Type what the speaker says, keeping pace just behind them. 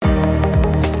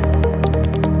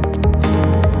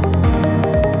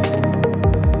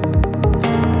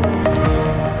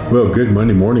Well, good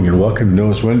Monday morning and welcome to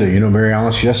Noah's Window. You know, Mary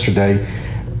Alice, yesterday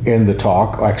in the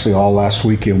talk, actually all last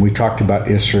weekend, we talked about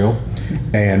Israel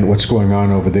and what's going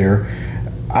on over there.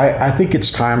 I think it's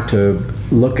time to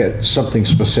look at something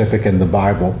specific in the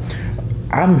Bible.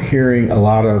 I'm hearing a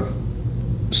lot of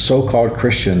so-called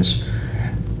Christians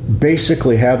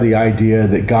basically have the idea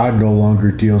that God no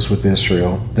longer deals with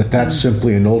Israel, that that's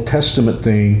simply an Old Testament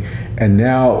thing, and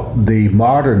now the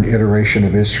modern iteration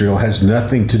of Israel has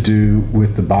nothing to do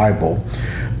with the Bible.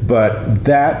 But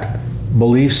that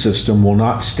belief system will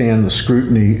not stand the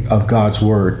scrutiny of God's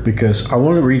Word, because I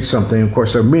want to read something. Of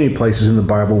course, there are many places in the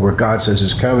Bible where God says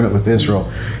his covenant with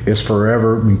Israel is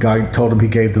forever. And God told him he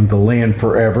gave them the land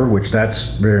forever, which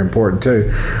that's very important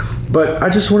too. But I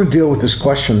just want to deal with this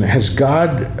question. Has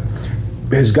God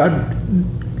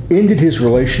ended his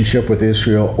relationship with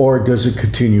Israel, or does it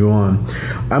continue on?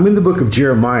 I'm in the book of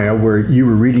Jeremiah, where you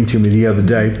were reading to me the other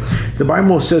day. The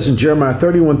Bible says in Jeremiah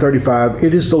 31:35,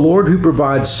 "It is the Lord who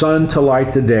provides sun to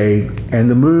light the day, and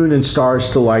the moon and stars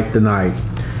to light the night,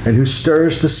 and who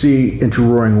stirs the sea into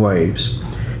roaring waves.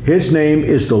 His name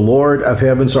is the Lord of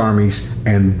heaven's armies,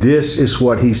 and this is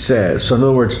what he says." So in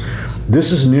other words,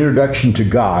 this is an introduction to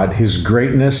God, his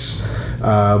greatness,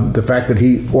 the fact that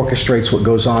he orchestrates what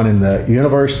goes on in the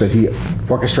universe, that he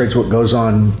orchestrates what goes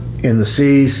on in the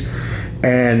seas,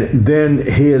 and then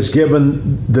he has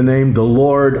given the name the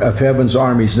Lord of heaven's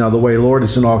armies. Now, the way Lord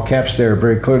is in all caps there,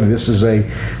 very clearly, this is a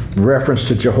reference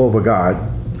to Jehovah God.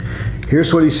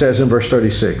 Here's what he says in verse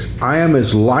 36. "I am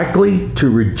as likely to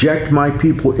reject my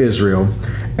people Israel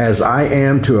as I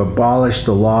am to abolish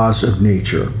the laws of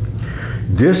nature.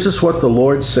 This is what the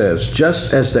Lord says,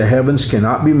 just as the heavens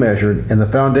cannot be measured and the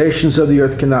foundations of the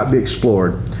earth cannot be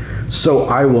explored, so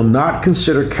I will not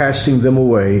consider casting them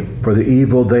away for the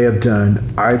evil they have done.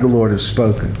 I, the Lord, have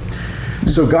spoken."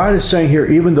 So God is saying here,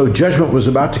 even though judgment was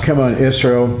about to come on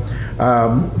Israel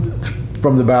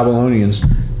from the Babylonians,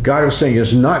 God was saying,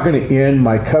 it's not going to end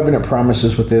my covenant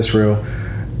promises with Israel,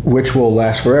 which will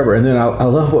last forever. And then I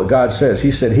love what God says.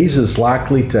 He said he's as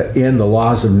likely to end the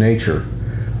laws of nature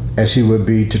as he would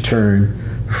be to turn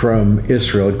from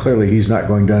Israel. And clearly he's not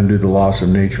going to undo the laws of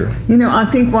nature. You know, I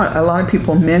think what a lot of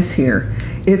people miss here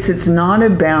is it's not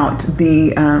about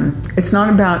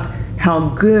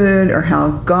how good or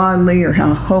how godly or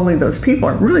how holy those people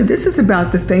are. Really, this is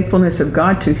about the faithfulness of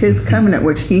God to his covenant,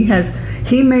 which he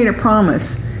made a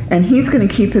promise, and he's going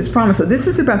to keep his promise. So this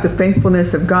is about the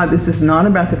faithfulness of God. This is not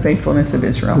about the faithfulness of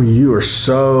Israel. You are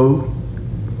so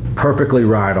perfectly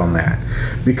right on that.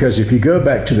 Because if you go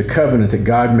back to the covenant that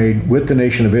God made with the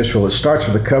nation of Israel, it starts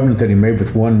with a covenant that he made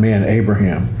with one man,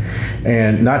 Abraham.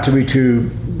 And not to be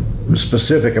too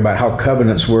specific about how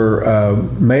covenants were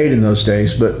made in those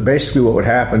days, but basically what would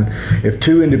happen if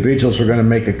two individuals were going to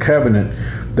make a covenant,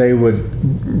 they would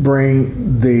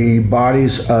bring the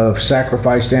bodies of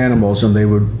sacrificed animals and they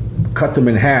would cut them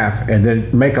in half and then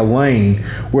make a lane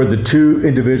where the two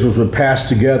individuals would pass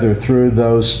together through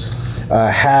those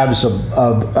halves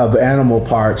of animal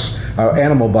parts,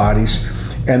 animal bodies,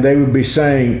 and they would be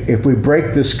saying, if we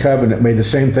break this covenant, may the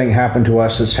same thing happen to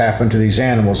us that's happened to these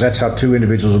animals. That's how two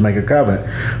individuals would make a covenant.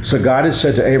 So God had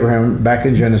said to Abraham back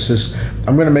in Genesis,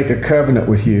 I'm going to make a covenant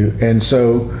with you. And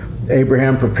so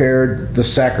Abraham prepared the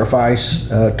sacrifice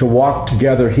to walk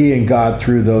together, he and God,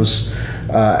 through those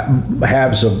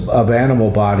halves of animal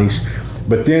bodies.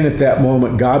 But then at that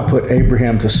moment, God put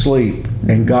Abraham to sleep,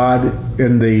 and God,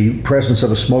 in the presence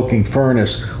of a smoking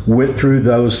furnace, went through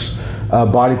those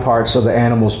body parts of the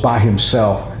animals by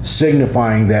himself,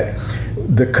 signifying that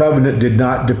the covenant did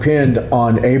not depend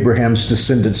on Abraham's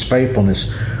descendants'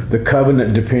 faithfulness. The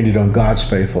covenant depended on God's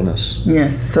faithfulness.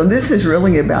 Yes, so this is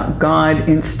really about God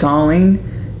installing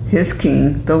his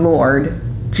king, the Lord,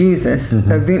 Jesus,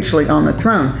 eventually on the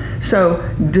throne. So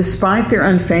despite their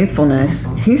unfaithfulness,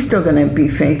 he's still going to be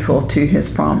faithful to his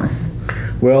promise.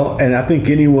 Well, and I think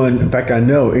anyone, in fact, I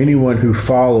know anyone who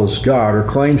follows God or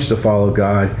claims to follow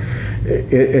God,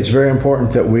 it's very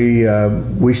important that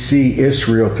we see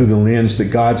Israel through the lens that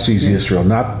God sees Israel,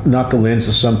 not the lens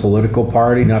of some political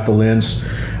party, not the lens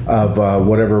of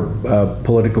whatever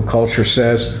political culture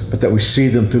says, but that we see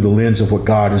them through the lens of what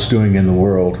God is doing in the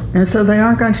world. And so they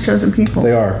are God's chosen people.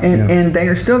 They are. And they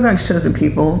are still God's chosen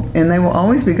people, and they will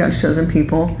always be God's chosen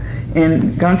people,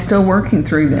 and God's still working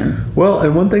through them. Well,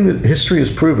 and one thing that history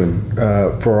has proven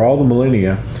for all the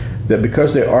millennia, that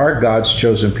because they are God's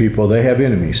chosen people, they have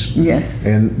enemies. Yes.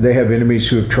 And they have enemies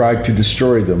who have tried to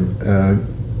destroy them,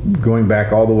 going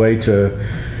back all the way to,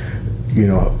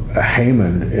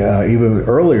 Haman, even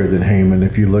earlier than Haman.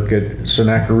 If you look at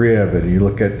Sennacherib and you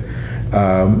look at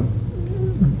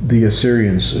the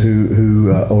Assyrians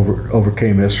who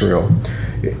overcame Israel.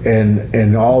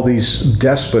 and all these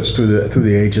despots through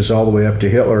the ages, all the way up to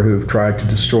Hitler, who've tried to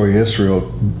destroy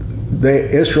Israel.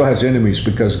 Israel has enemies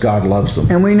because God loves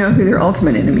them. And we know who their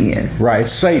ultimate enemy is. Right,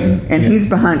 it's Satan. And he's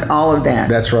behind all of that.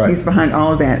 That's right. He's behind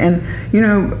all of that. And,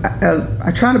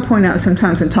 I try to point out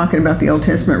sometimes in talking about the Old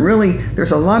Testament, really,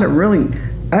 there's a lot of really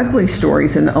ugly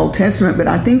stories in the Old Testament, but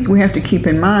I think we have to keep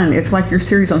in mind, it's like your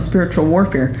series on spiritual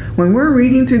warfare. When we're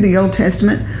reading through the Old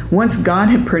Testament, once God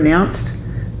had pronounced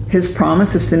his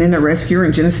promise of sending a rescuer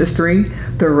in Genesis 3,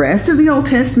 the rest of the Old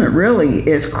Testament really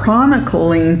is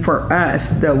chronicling for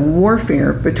us the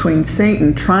warfare between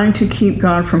Satan trying to keep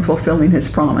God from fulfilling his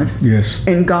promise. Yes.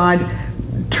 And God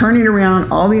turning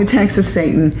around all the attacks of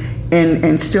Satan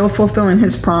and still fulfilling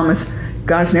his promise.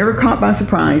 God's never caught by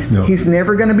surprise. No. He's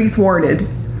never going to be thwarted.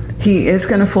 He is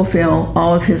going to fulfill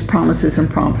all of his promises and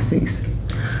prophecies.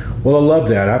 Well, I love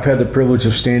that. I've had the privilege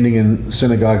of standing in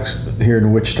synagogues here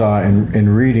in Wichita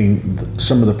and reading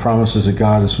some of the promises that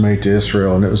God has made to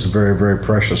Israel, and it was a very, very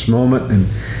precious moment, and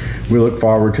we look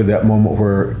forward to that moment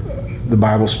where the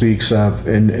Bible speaks of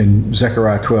in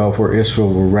Zechariah 12, where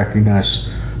Israel will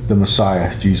recognize the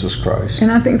Messiah, Jesus Christ.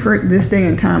 And I think for this day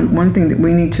and time, one thing that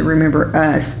we need to remember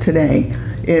us today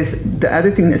is the other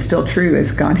thing that's still true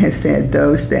is God has said,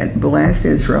 those that bless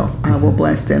Israel, I will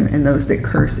bless them, and those that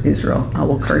curse Israel, I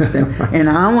will curse them. And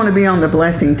I want to be on the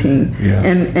blessing team. Yeah.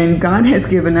 And God has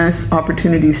given us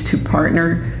opportunities to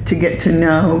partner, to get to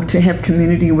know, to have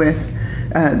community with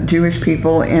Jewish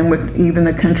people and with even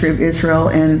the country of Israel.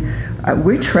 And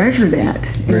we treasure that.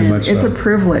 Very much so. It's a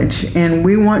privilege. And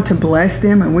we want to bless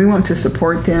them, and we want to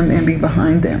support them and be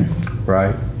behind them.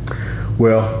 Right.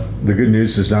 Well, the good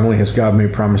news is not only has God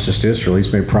made promises to Israel,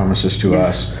 he's made promises to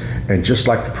us. And just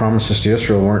like the promises to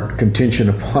Israel weren't contingent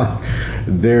upon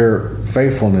their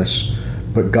faithfulness,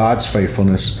 but God's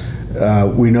faithfulness,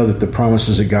 we know that the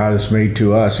promises that God has made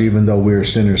to us, even though we are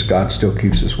sinners, God still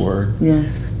keeps his word.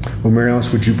 Yes. Well, Mary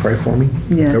Alice, would you pray for me?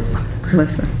 Yes. Nope.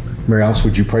 Listen. Mary Alice,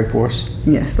 would you pray for us?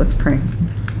 Yes, let's pray.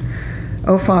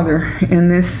 Oh, Father, in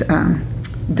this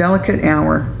delicate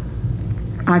hour,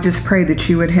 I just pray that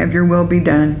you would have your will be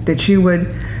done, that you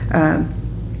would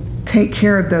take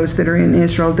care of those that are in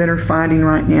Israel that are fighting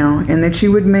right now, and that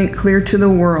you would make clear to the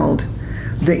world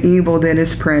the evil that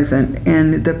is present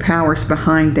and the powers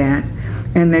behind that,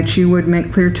 and that you would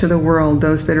make clear to the world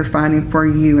those that are fighting for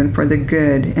you and for the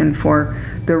good and for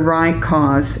the right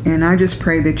cause. And I just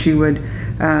pray that you would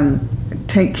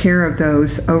take care of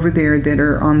those over there that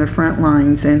are on the front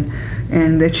lines, and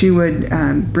that you would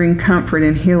bring comfort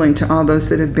and healing to all those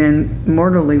that have been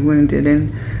mortally wounded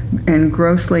and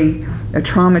grossly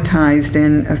traumatized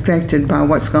and affected by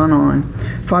what's gone on.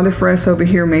 Father, for us over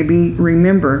here, may we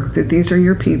remember that these are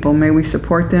your people. May we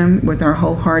support them with our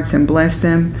whole hearts and bless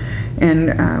them,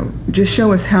 and just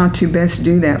show us how to best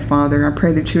do that, Father. I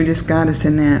pray that you would just guide us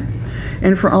in that.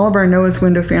 And for all of our Noah's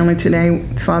Window family today,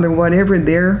 Father, whatever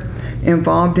they're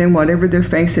involved in, whatever they're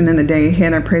facing in the day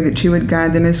ahead, I pray that you would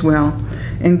guide them as well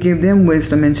and give them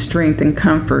wisdom and strength and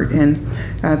comfort and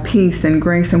peace and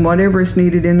grace and whatever is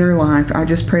needed in their life. I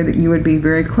just pray that you would be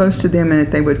very close to them and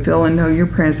that they would feel and know your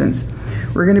presence.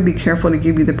 We're going to be careful to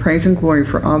give you the praise and glory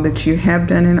for all that you have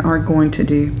done and are going to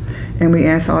do. And we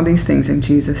ask all these things in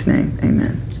Jesus' name.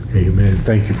 Amen. Amen.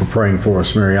 Thank you for praying for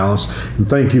us, Mary Alice. And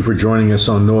thank you for joining us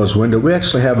on Noah's Window. We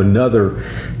actually have another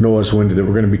Noah's Window that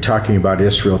we're going to be talking about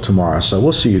Israel tomorrow. So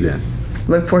we'll see you then.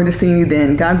 Look forward to seeing you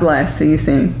then. God bless. See you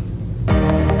soon.